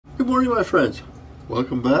Good morning, my friends.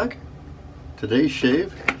 Welcome back. Today's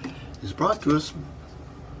shave is brought to us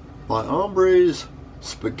by Hombres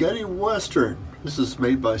Spaghetti Western. This is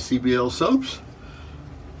made by CBL Soaps.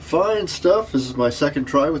 Fine stuff. This is my second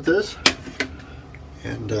try with this.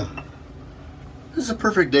 And this is a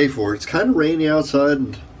perfect day for it. It's kind of rainy outside,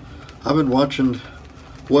 and I've been watching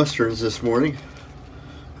Westerns this morning.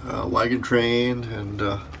 Wagon Train and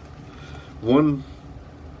one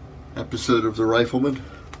episode of The Rifleman.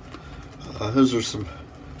 Those are some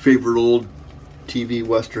favorite old TV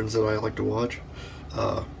westerns that I like to watch.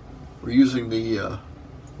 We're using the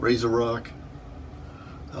Razor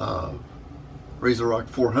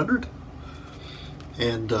 400,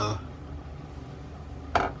 and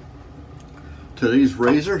today's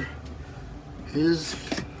razor is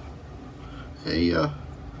a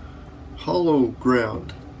hollow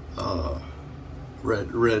ground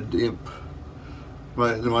red imp.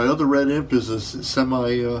 My other red imp is a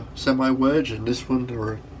semi wedge, and this one,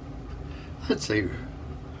 or I'd say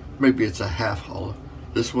maybe it's a half hollow.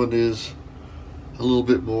 This one is a little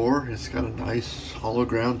bit more. It's got a nice hollow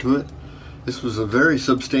ground to it. This was a very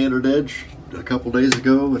substandard edge a couple days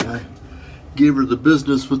ago, and I gave her the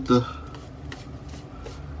business with the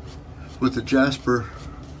jasper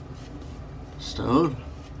stone.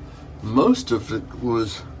 Most of it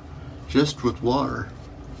was just with water,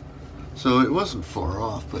 so it wasn't far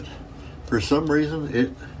off, but for some reason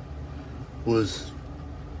it was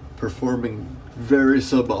performing very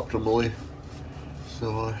suboptimally.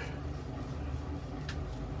 So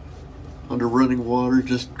under running water,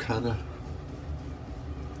 just kind of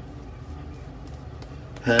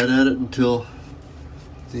had at it until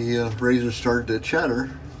the razor started to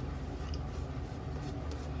chatter.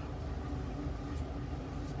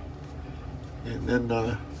 And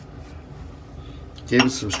then gave it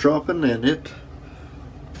some stropping, and it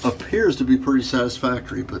appears to be pretty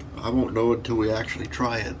satisfactory, but I won't know until we actually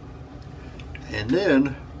try it. And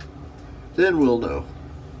then we'll know.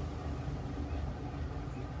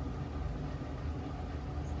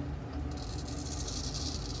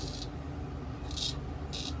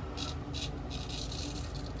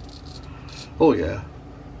 Oh yeah.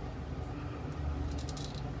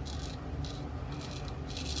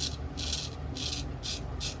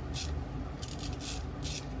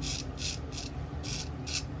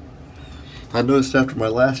 I noticed after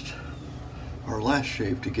our last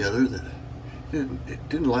shave together that it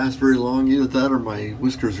didn't last very long. Either that or my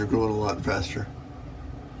whiskers are growing a lot faster.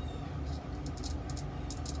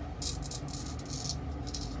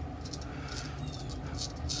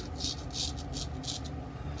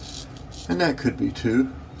 And that could be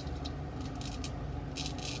too.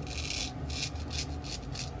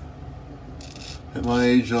 At my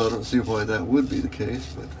age, I don't see why that would be the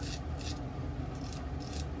case, but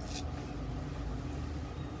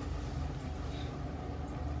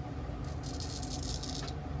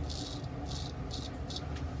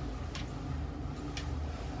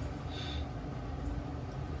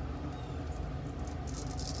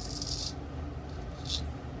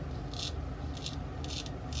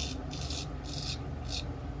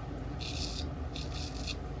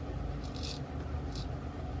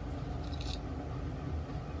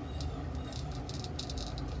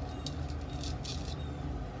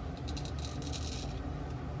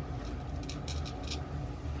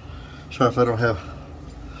sorry if I don't have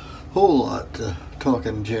a whole lot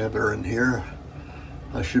talking jabber in here.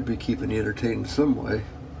 I should be keeping you entertained in some way.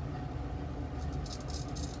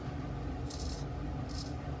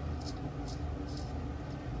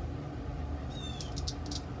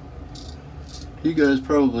 You guys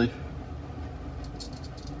probably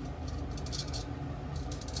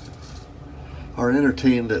are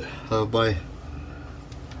entertained at by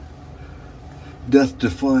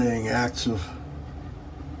death-defying acts of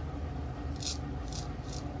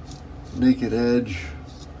naked edge,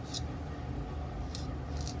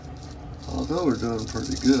 although we're doing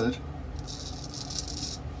pretty good.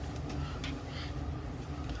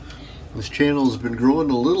 This channel has been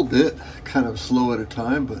growing a little bit, kind of slow at a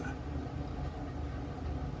time, but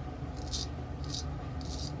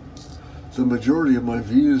the majority of my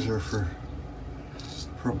views are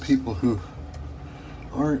from people who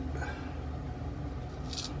aren't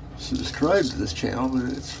subscribed to this channel, but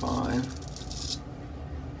it's fine.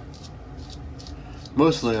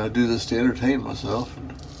 Mostly I do this to entertain myself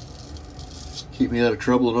and keep me out of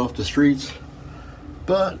trouble and off the streets,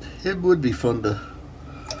 but it would be fun to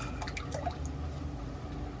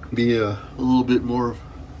be a little bit more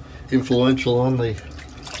influential on the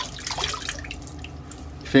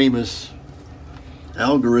famous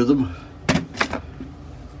algorithm.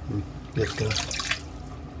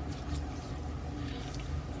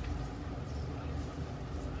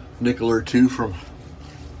 nickel or two from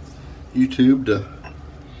YouTube to,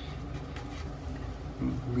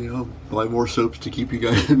 buy more soaps to keep you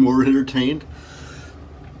guys more entertained.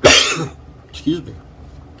 Excuse me.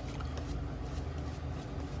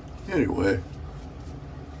 Anyway,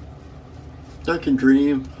 I can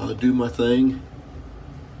dream. I'll do my thing.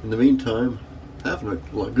 In the meantime, having a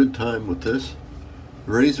good time with this.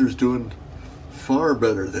 The razor's doing far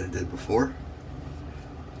better than it did before.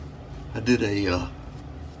 I did a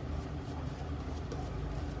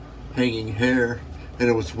hanging hair, and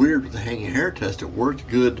it was weird with the hanging hair test. It worked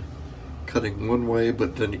good cutting one way,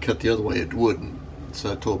 but then you cut the other way, it wouldn't.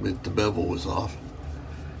 So it told me that the bevel was off.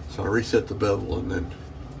 So I reset the bevel and then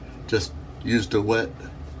just used a wet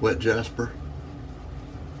Jasper.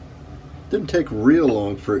 Didn't take real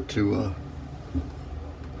long for it to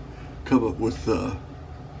come up with a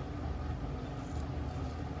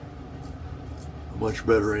much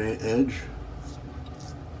better edge.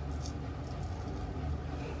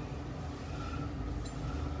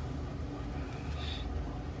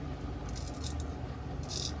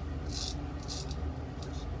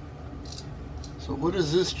 So what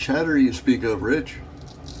is this chatter you speak of, Rich?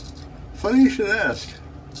 Funny you should ask.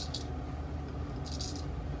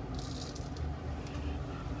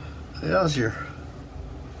 How's your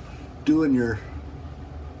doing your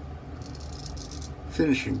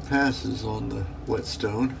finishing passes on the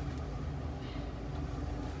whetstone?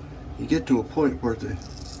 You get to a point where the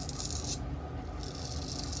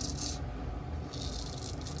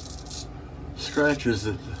scratches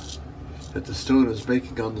that the stone is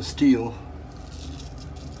making on the steel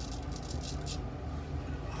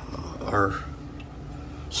are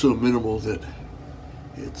so minimal that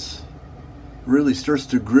it's really starts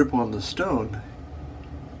to grip on the stone.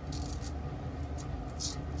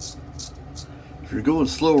 If you're going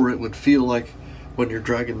slower, it would feel like when you're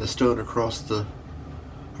dragging the stone across the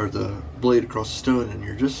blade across the stone, and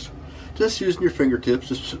you're just using your fingertips,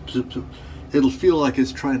 just it'll feel like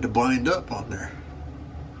it's trying to bind up on there.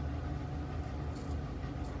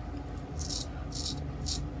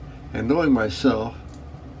 And knowing myself,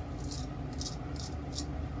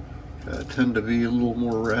 I tend to be a little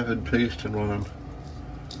more rapid paced than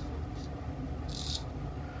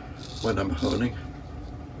when I'm honing.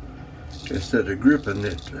 Instead of gripping,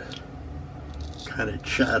 it kind of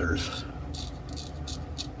chatters.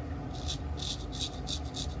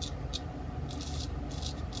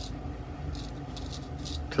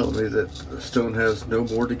 Telling me that the stone has no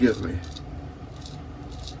more to give me.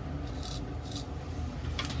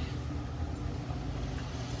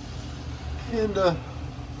 And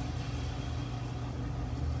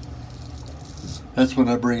that's when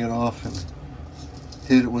I bring it off and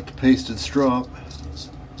hit it with the pasted strop.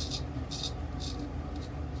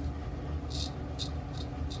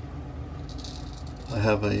 I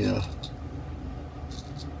have a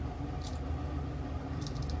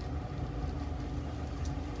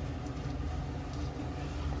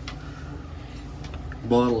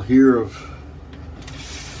bottle here of,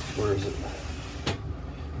 where is it?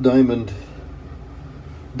 Diamond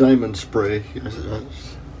spray.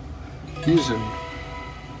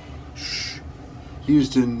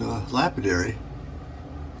 Used in lapidary.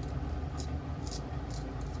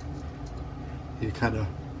 You kind of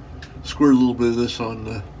squirt a little bit of this on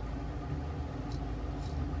the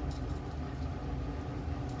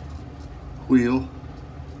wheel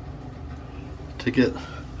to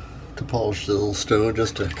polish the little stone,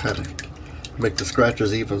 just to kind of make the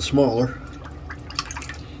scratches even smaller.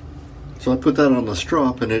 So I put that on the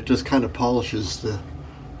strop, and it just kind of polishes the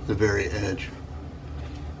very edge.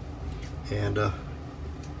 And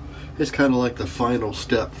it's kind of like the final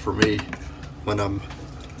step for me when I'm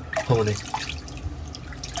honing.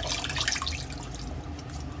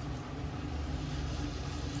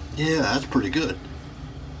 Yeah, that's pretty good.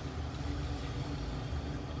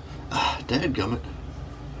 Dadgummit.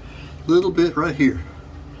 Little bit right here.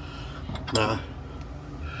 Now,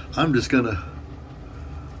 I'm just gonna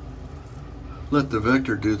let the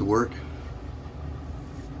vector do the work.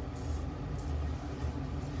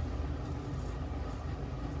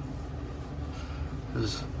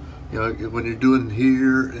 Because, when you're doing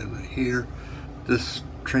here and here, this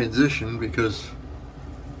transition, because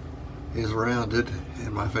is rounded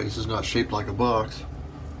and my face is not shaped like a box,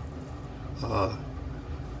 a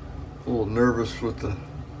little nervous with the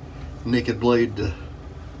naked blade to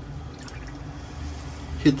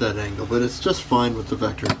hit that angle, but it's just fine with the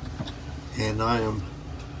vector, and I am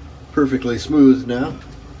perfectly smooth now.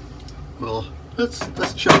 Well, let's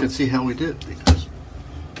check and see how we did, because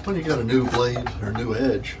when you got a new blade or new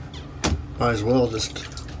edge, might as well just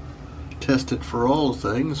test it for all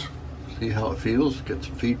things. See how it feels, get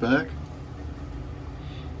some feedback.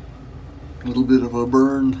 A little bit of a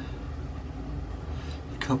burn,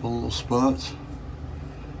 a couple little spots,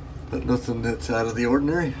 but nothing that's out of the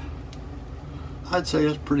ordinary. I'd say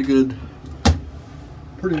it's pretty good,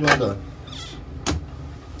 pretty well done.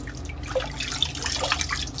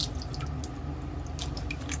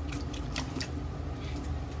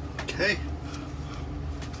 Okay.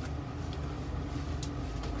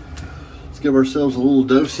 Let's give ourselves a little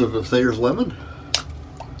dose of Thayer's lemon.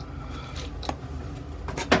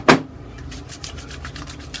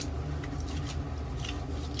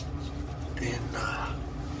 And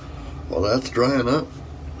while that's drying up,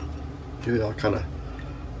 maybe I'll kind of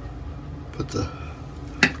put the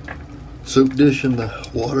soap dish in the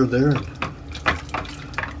water there and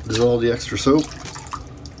dissolve the extra soap.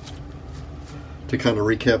 To kind of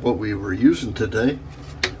recap what we were using today,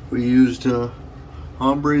 we used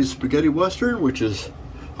Hombres Spaghetti Western, which is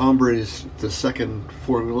Hombres, the second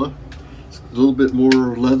formula. It's a little bit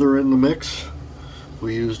more leather in the mix.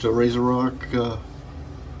 We used a Razor Rock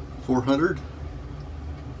 400,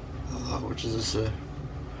 which is a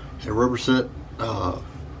rubber set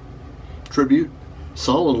tribute.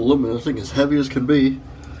 Solid aluminum, thing as heavy as can be.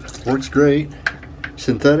 Works great.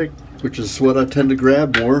 Synthetic, which is what I tend to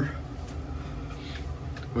grab more.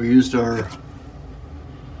 We used our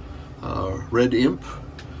red imp,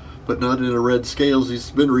 but not in a red scales.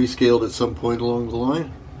 He's been rescaled at some point along the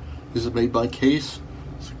line. This is made by Case.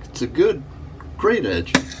 It's a good, great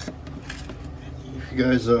edge. If you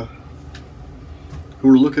guys who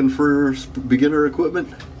are looking for beginner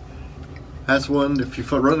equipment, that's one. If you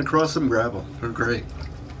run across them, grab them. They're great.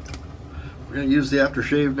 We're going to use the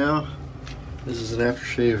aftershave now. This is an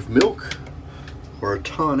aftershave milk or a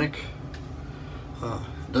tonic.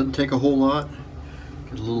 Doesn't take a whole lot.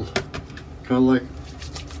 Get a little, kind of like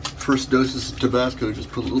first doses of Tabasco,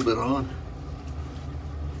 just put a little bit on.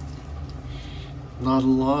 Not a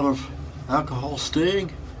lot of alcohol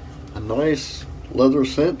sting. A nice leather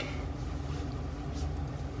scent.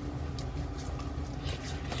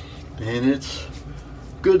 And it's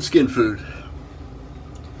good skin food.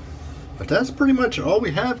 But that's pretty much all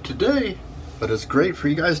we have today. But it's great for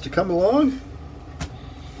you guys to come along.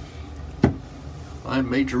 I'm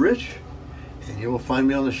Major Rich, and you will find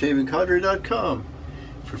me on the shavingcadre.com.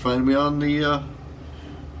 If you're finding me on the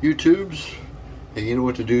YouTubes, and you know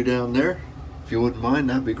what to do down there, if you wouldn't mind,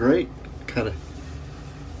 that'd be great. Kind of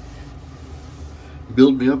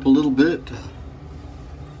build me up a little bit,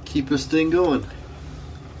 keep this thing going.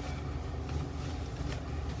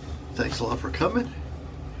 Thanks a lot for coming,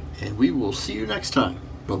 and we will see you next time.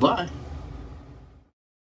 Bye-bye.